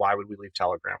headwinds of like, why would we leave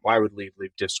Telegram? Why would we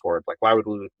leave Discord? Like, why would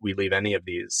we leave any of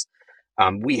these?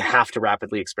 We have to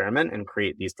rapidly experiment and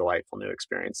create these delightful new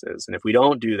experiences. And if we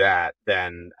don't do that,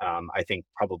 then I think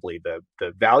probably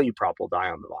the value prop will die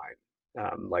on the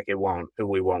vine. Like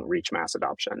we won't reach mass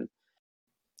adoption.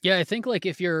 Yeah, I think like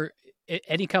if you're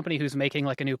any company who's making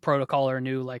like a new protocol or a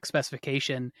new like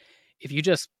specification, if you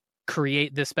just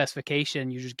create this specification,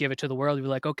 you just give it to the world, you're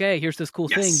like, okay, here's this cool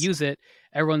thing, use it.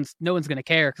 No one's going to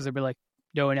care because they'll be like,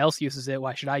 no one else uses it.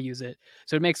 Why should I use it?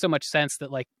 So it makes so much sense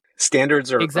that like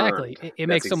Standards are Exactly. earned. It That's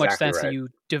makes so much exactly sense that right. you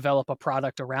develop a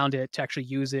product around it to actually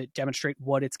use it, demonstrate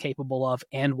what it's capable of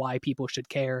and why people should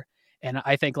care. And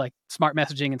I think like smart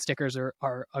messaging and stickers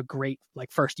are a great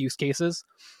like first use cases.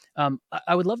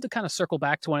 I would love to kind of circle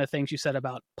back to one of the things you said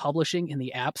about publishing in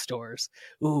the app stores.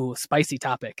 Ooh, spicy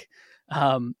topic.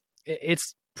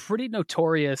 It's pretty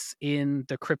notorious in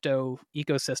the crypto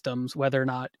ecosystems, whether or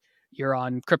not you're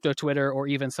on crypto Twitter or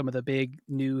even some of the big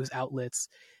news outlets,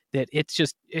 that it's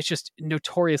just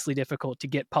notoriously difficult to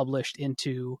get published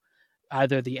into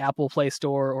either the Apple Play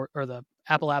Store or the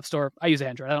Apple App Store. I use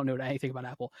Android. I don't know anything about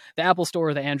Apple. The Apple Store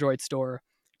or the Android Store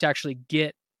to actually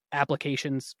get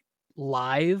applications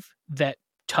live that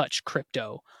touch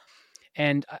crypto.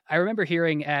 And I remember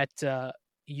hearing at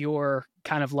your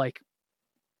kind of like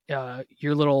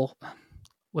your little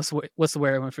what's the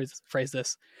way I want to phrase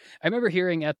this? I remember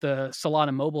hearing at the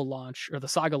Solana mobile launch or the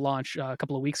Saga launch a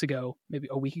couple of weeks ago, maybe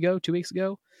a week ago, 2 weeks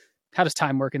ago. How does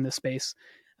time work in this space?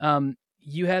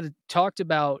 You had talked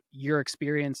about your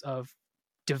experience of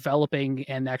developing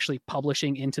and actually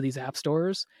publishing into these app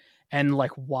stores, and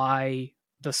like why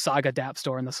the Saga Dapp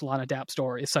Store and the Solana Dapp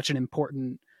Store is such an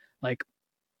important like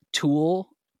tool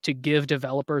to give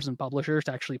developers and publishers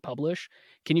to actually publish.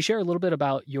 Can you share a little bit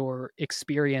about your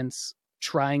experience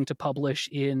trying to publish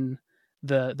in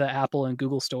the Apple and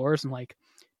Google stores, and like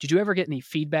did you ever get any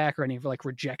feedback or any like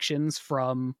rejections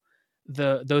from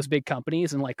those big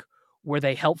companies, and like were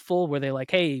they helpful? Were they like,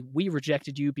 hey, we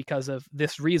rejected you because of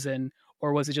this reason,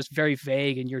 or was it just very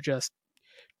vague and you're just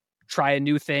try a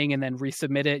new thing and then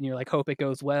resubmit it and you're like hope it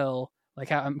goes well? Like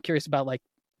how, I'm curious about like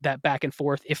that back and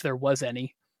forth if there was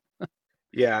any.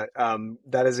 Yeah,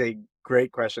 that is a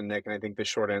great question, Nick. And I think the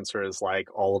short answer is like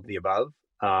all of the above.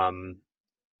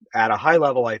 At a high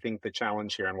level, I think the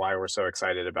challenge here and why we're so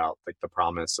excited about like the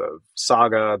promise of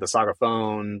Saga, the Saga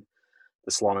phone,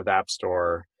 the Solana App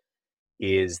Store,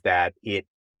 is that it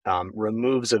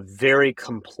removes a very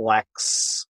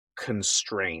complex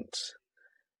constraint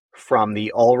from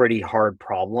the already hard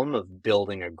problem of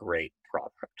building a great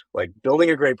product. Like building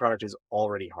a great product is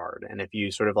already hard. And if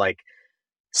you sort of like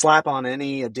slap on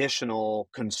any additional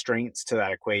constraints to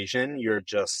that equation, you're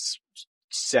just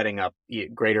setting up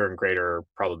greater and greater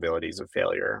probabilities of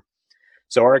failure.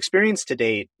 So our experience to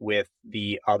date with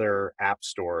the other app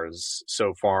stores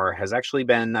so far has actually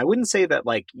been, I wouldn't say that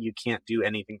like you can't do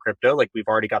anything crypto. Like we've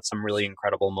already got some really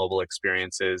incredible mobile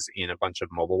experiences in a bunch of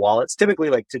mobile wallets. Typically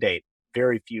like to date,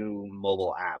 very few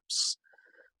mobile apps,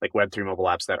 like Web3 mobile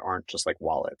apps that aren't just like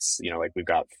wallets. You know, like we've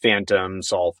got Phantom,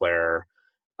 Solflare,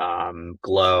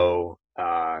 Glow,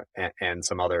 and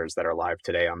some others that are live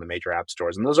today on the major app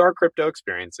stores. And those are crypto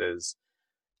experiences.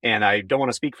 And I don't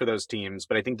want to speak for those teams,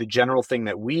 but I think the general thing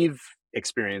that we've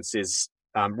experienced is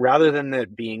rather than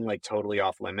it being like totally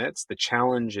off limits, the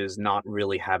challenge is not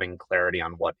really having clarity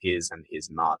on what is and is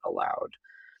not allowed.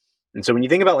 And so when you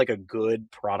think about like a good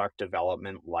product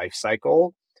development life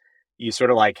cycle, you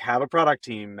sort of like have a product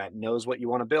team that knows what you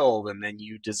want to build, and then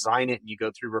you design it and you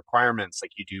go through requirements. Like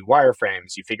you do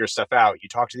wireframes, you figure stuff out, you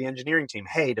talk to the engineering team.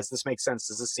 Hey, does this make sense?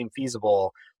 Does this seem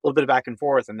feasible? A little bit of back and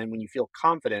forth. And then when you feel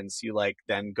confidence, you like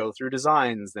then go through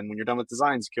designs. Then when you're done with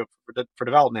designs, you go for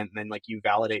development, and then like you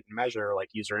validate and measure like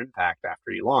user impact after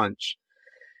you launch.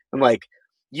 And like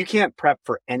you can't prep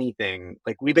for anything.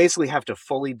 Like we basically have to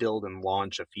fully build and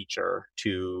launch a feature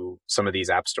to some of these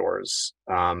app stores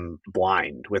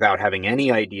blind without having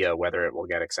any idea whether it will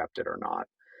get accepted or not.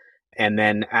 And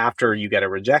then after you get a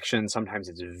rejection, sometimes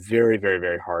it's very, very,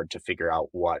 very hard to figure out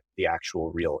what the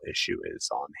actual real issue is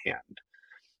on hand.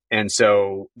 And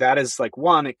so that is like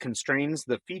one, it constrains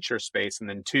the feature space. And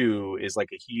then two is like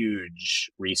a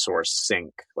huge resource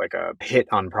sink, like a hit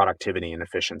on productivity and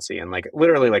efficiency. And like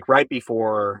literally like right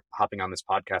before hopping on this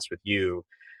podcast with you,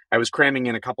 I was cramming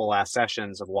in a couple last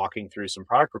sessions of walking through some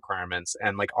product requirements.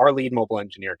 And like our lead mobile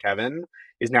engineer, Kevin,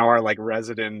 is now our like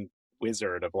resident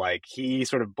wizard of like, he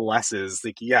sort of blesses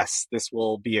like, yes, this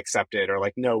will be accepted, or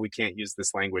like, no, we can't use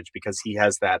this language, because he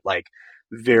has that like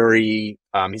very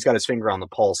he's got his finger on the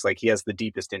pulse. Like he has the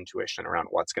deepest intuition around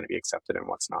what's going to be accepted and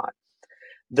what's not.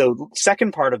 The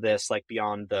second part of this, like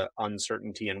beyond the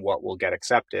uncertainty and what will get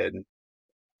accepted,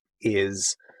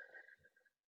 is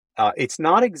it's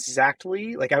not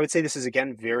exactly like, I would say this is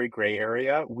again very gray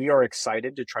area. We are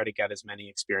excited to try to get as many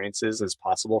experiences as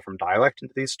possible from Dialect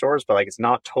into these stores, but like it's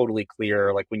not totally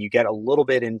clear. Like when you get a little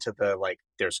bit into the like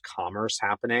there's commerce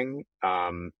happening,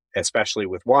 especially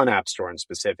with one app store in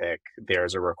specific,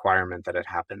 there's a requirement that it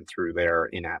happen through their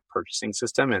in-app purchasing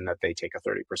system and that they take a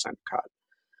 30% cut.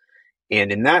 And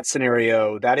in that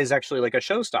scenario, that is actually like a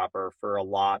showstopper for a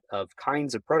lot of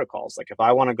kinds of protocols. Like if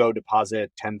I want to go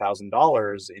deposit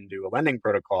 $10,000 into a lending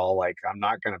protocol, like I'm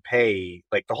not going to pay,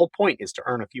 like the whole point is to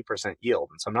earn a few percent yield.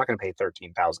 And so I'm not going to pay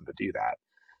 13,000 to do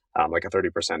that, like a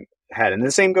 30% head. And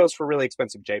the same goes for really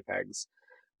expensive JPEGs.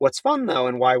 What's fun though,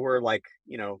 and why we're like,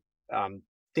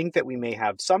 think that we may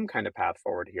have some kind of path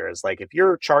forward here is like, if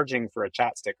you're charging for a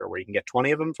chat sticker where you can get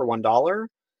 20 of them for $1,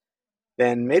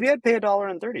 then maybe I'd pay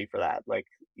 $1.30 for that, like,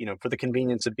 for the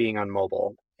convenience of being on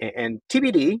mobile. And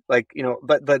TBD, like,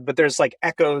 but there's like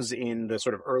echoes in the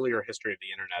sort of earlier history of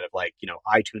the internet of like,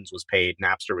 iTunes was paid,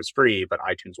 Napster was free, but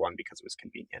iTunes won because it was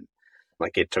convenient.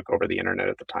 Like it took over the internet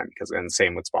at the time and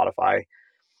same with Spotify.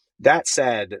 That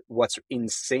said, what's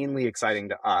insanely exciting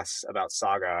to us about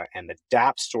Saga and the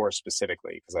dApp store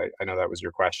specifically, because I know that was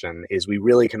your question, is we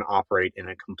really can operate in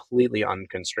a completely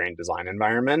unconstrained design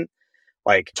environment.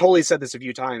 Like totally said this a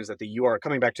few times that the URL,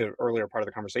 coming back to earlier part of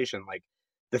the conversation, like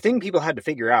the thing people had to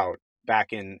figure out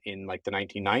back in like the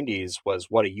 1990s was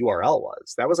what a URL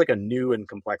was. That was like a new and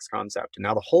complex concept. And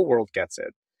now the whole world gets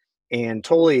it. And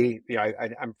totally,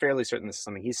 I'm fairly certain this is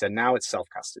something he said. Now it's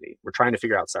self-custody. We're trying to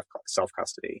figure out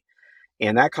self-custody.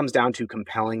 And that comes down to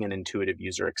compelling and intuitive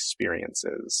user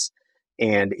experiences.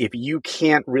 And if you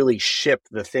can't really ship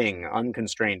the thing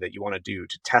unconstrained that you want to do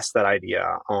to test that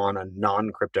idea on a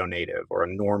non-crypto native or a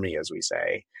normie, as we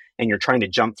say, and you're trying to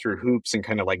jump through hoops and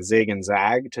kind of like zig and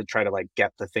zag to try to like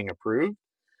get the thing approved,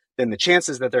 then the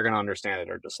chances that they're going to understand it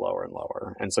are just lower and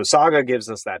lower. And so Saga gives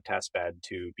us that test bed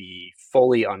to be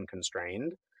fully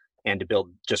unconstrained and to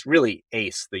build, just really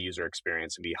ace the user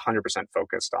experience and be 100%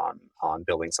 focused on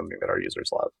building something that our users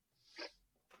love.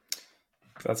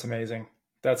 That's amazing.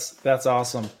 That's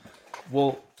awesome.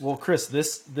 Well, Chris,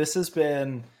 this has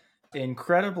been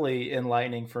incredibly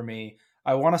enlightening for me.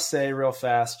 I want to say real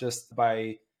fast, just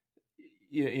by,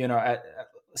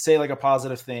 say like a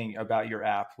positive thing about your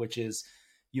app, which is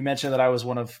you mentioned that I was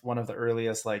one of the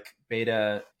earliest like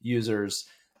beta users.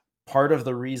 Part of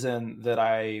the reason that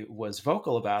I was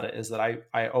vocal about it is that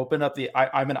I opened up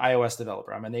I'm an iOS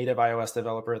developer. I'm a native iOS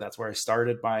developer. That's where I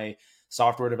started my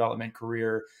software development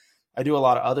career. I do a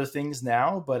lot of other things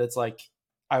now, but it's like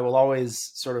I will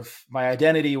always my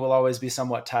identity will always be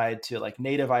somewhat tied to like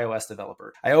native iOS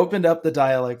developer. I opened up the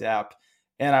Dialect app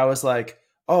and I was like,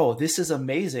 oh, this is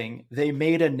amazing. They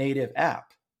made a native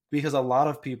app, because a lot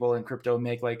of people in crypto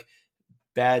make like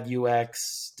bad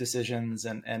UX decisions.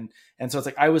 And so it's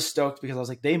like, I was stoked because I was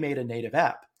like, they made a native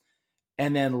app.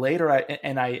 And then later I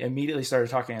immediately started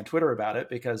talking on Twitter about it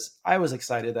because I was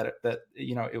excited that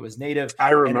it was native.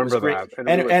 I remember that.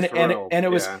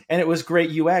 And it was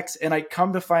great UX. And I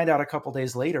come to find out a couple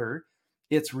days later,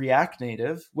 it's React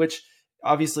Native, which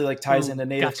obviously like ties into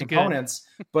native components,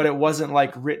 but it wasn't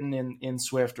like written in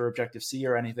Swift or Objective-C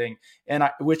or anything. And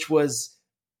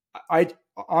I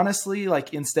honestly,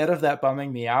 like, instead of that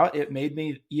bumming me out, it made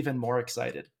me even more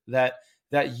excited that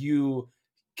you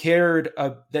cared,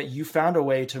 that you found a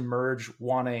way to merge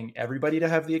wanting everybody to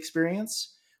have the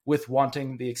experience with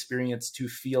wanting the experience to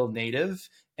feel native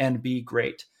and be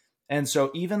great. And so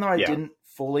even though I didn't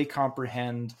fully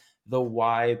comprehend the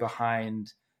why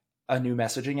behind a new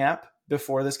messaging app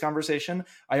before this conversation,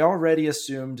 I already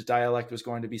assumed Dialect was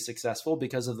going to be successful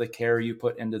because of the care you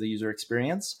put into the user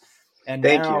experience. And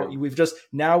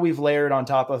now we've layered on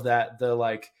top of that the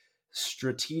like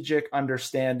strategic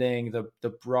understanding, the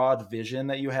broad vision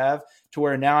that you have, to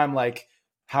where now I'm like,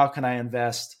 how can I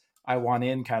invest? I want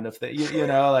in, kind of thing.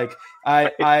 Like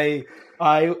I'm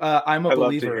a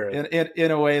believer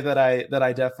in a way that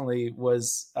I definitely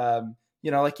was.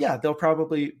 They'll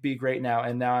probably be great now.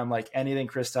 And now I'm like, anything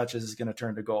Chris touches is going to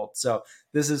turn to gold. So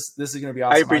this is going to be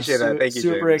awesome. I appreciate that. Thank you,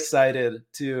 super James. excited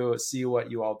to see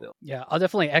what you all build. Yeah, I'll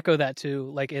definitely echo that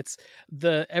too. Like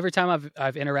every time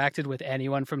I've interacted with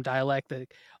anyone from Dialect,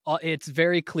 it's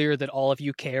very clear that all of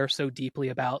you care so deeply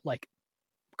about like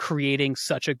creating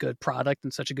such a good product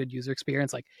and such a good user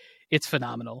experience. Like, it's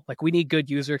phenomenal. Like, we need good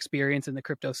user experience in the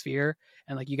crypto sphere,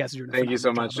 and like, you guys are doing thank you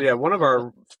so much. Yeah, one of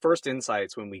our first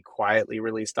insights when we quietly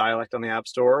released Dialect on the App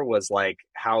Store was like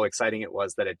how exciting it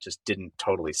was that it just didn't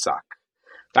totally suck.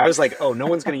 I was like, oh, no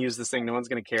one's going to use this thing, no one's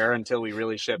going to care until we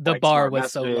really ship the like bar smart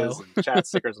was so low and chat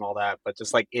stickers and all that. But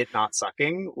just like it not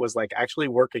sucking was like actually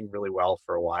working really well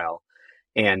for a while.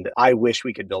 And I wish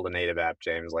we could build a native app,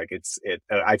 James. Like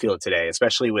I feel it today,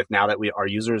 especially with now that our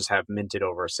users have minted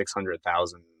over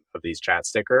 600,000 of these chat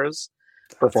stickers.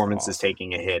 Performance is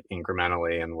taking a hit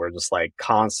incrementally, and we're just like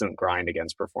constant grind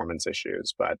against performance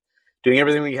issues, but doing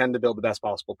everything we can to build the best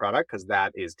possible product, because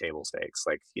that is table stakes.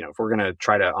 Like, if we're going to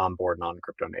try to onboard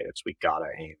non-crypto natives, we got to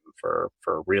aim for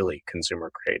really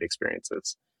consumer grade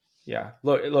experiences. Yeah.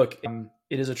 Look,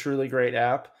 it is a truly great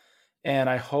app. And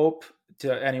I hope,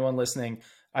 to anyone listening,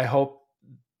 I hope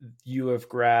you have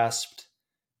grasped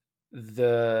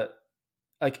the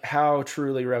like how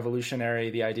truly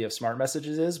revolutionary the idea of smart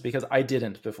messages is, because I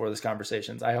didn't before this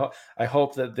conversation. I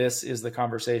hope that this is the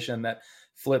conversation that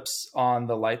flips on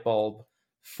the light bulb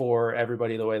for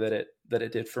everybody the way that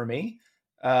it did for me.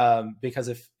 Because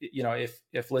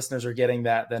if listeners are getting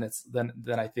that,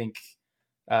 then I think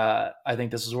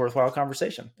this is a worthwhile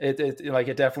conversation. It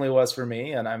definitely was for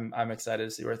me, and I'm excited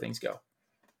to see where things go.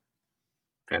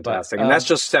 Fantastic. And that's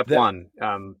just step one.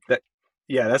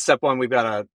 That's step one. We've got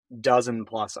a dozen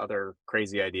plus other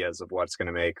crazy ideas of what's going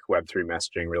to make Web3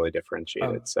 messaging really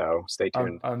differentiated. So stay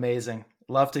tuned. Amazing.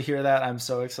 Love to hear that. I'm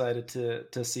so excited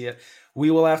to see it.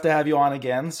 We will have to have you on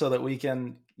again so that we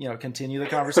can, continue the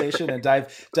conversation and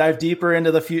dive deeper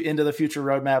into the future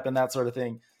roadmap and that sort of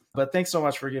thing. But thanks so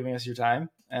much for giving us your time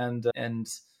and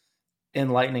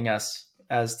enlightening us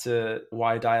as to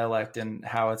why Dialect and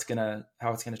how it's gonna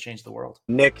change the world.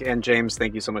 Nick and James,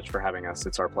 thank you so much for having us.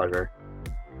 It's our pleasure.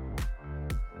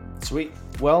 Sweet.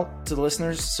 Well, to the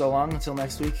listeners, so long until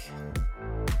next week.